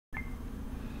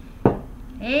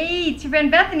Hey, it's your friend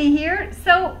Bethany here.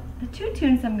 So the two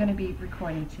tunes I'm going to be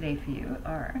recording today for you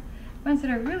are ones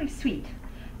that are really sweet.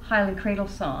 Highland Cradle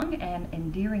Song and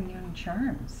Endearing Young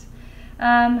Charms.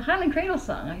 Highland Cradle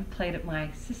Song I played at my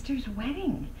sister's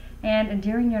wedding, and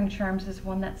Endearing Young Charms is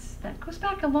one that goes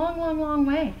back a long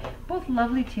way. Both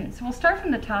lovely tunes. So we'll start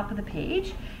from the top of the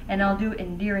page, and I'll do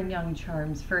Endearing Young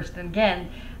Charms first. And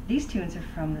again, these tunes are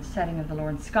from the setting of the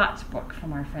Lorne Scots book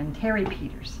from our friend Terry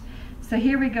Peters. So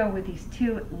here we go with these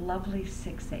two lovely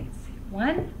 6/8.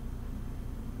 1,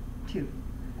 2.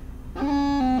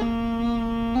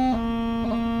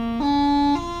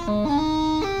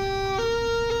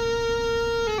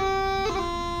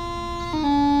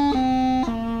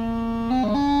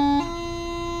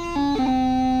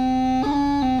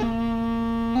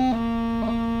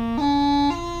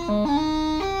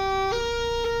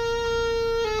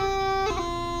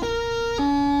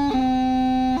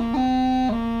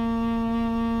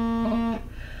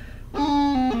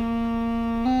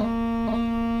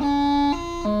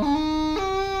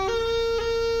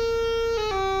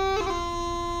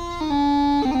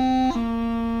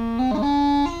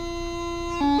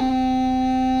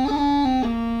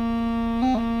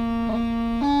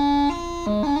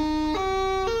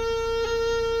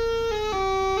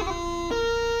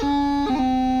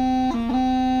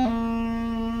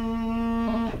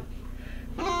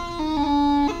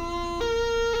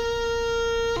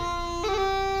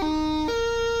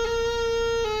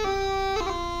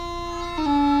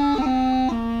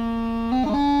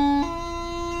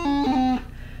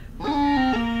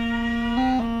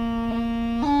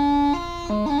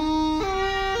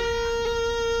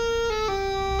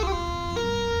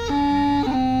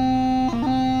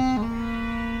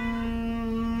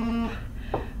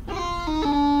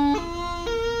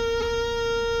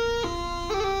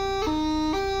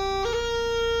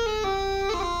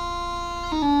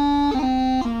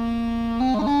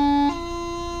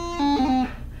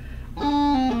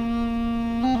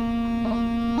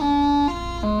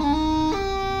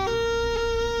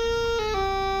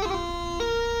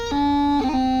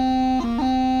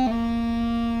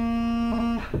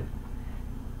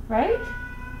 Right?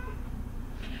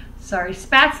 Sorry,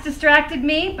 spats distracted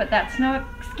me, but that's no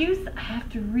excuse. I have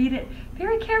to read it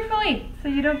very carefully so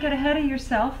you don't get ahead of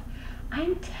yourself.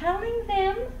 I'm telling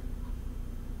them.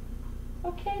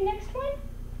 Okay, next one.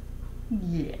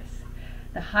 Yes,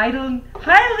 the Highland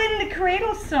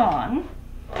Cradle Song.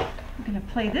 I'm going to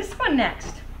play this one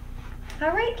next.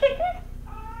 All right,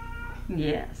 Kitten?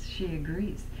 Yes, she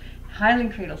agrees.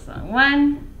 Highland Cradle Song.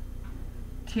 1,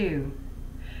 2.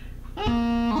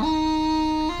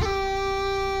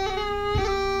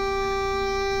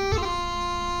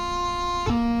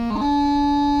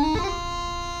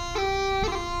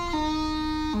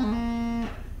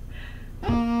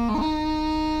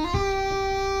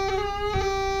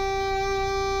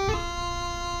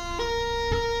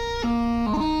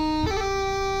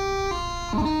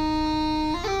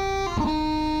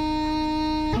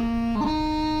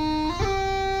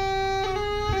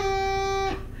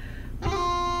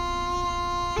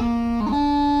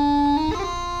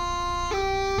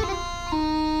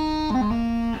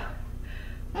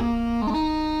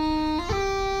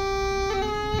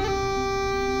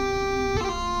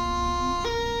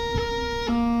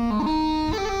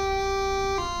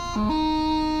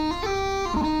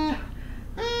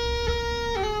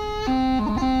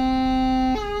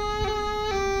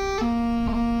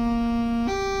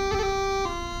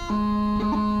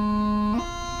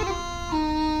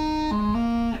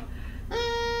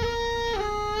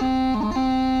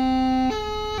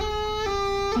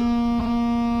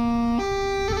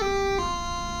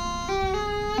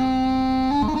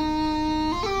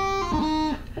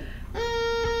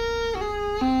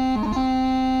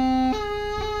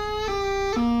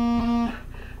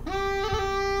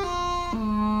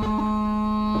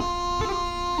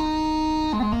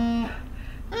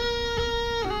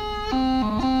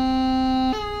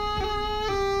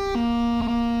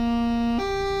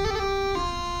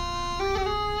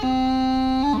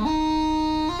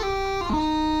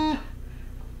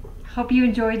 Hope you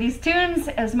enjoy these tunes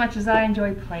as much as I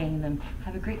enjoy playing them.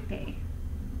 Have a great day.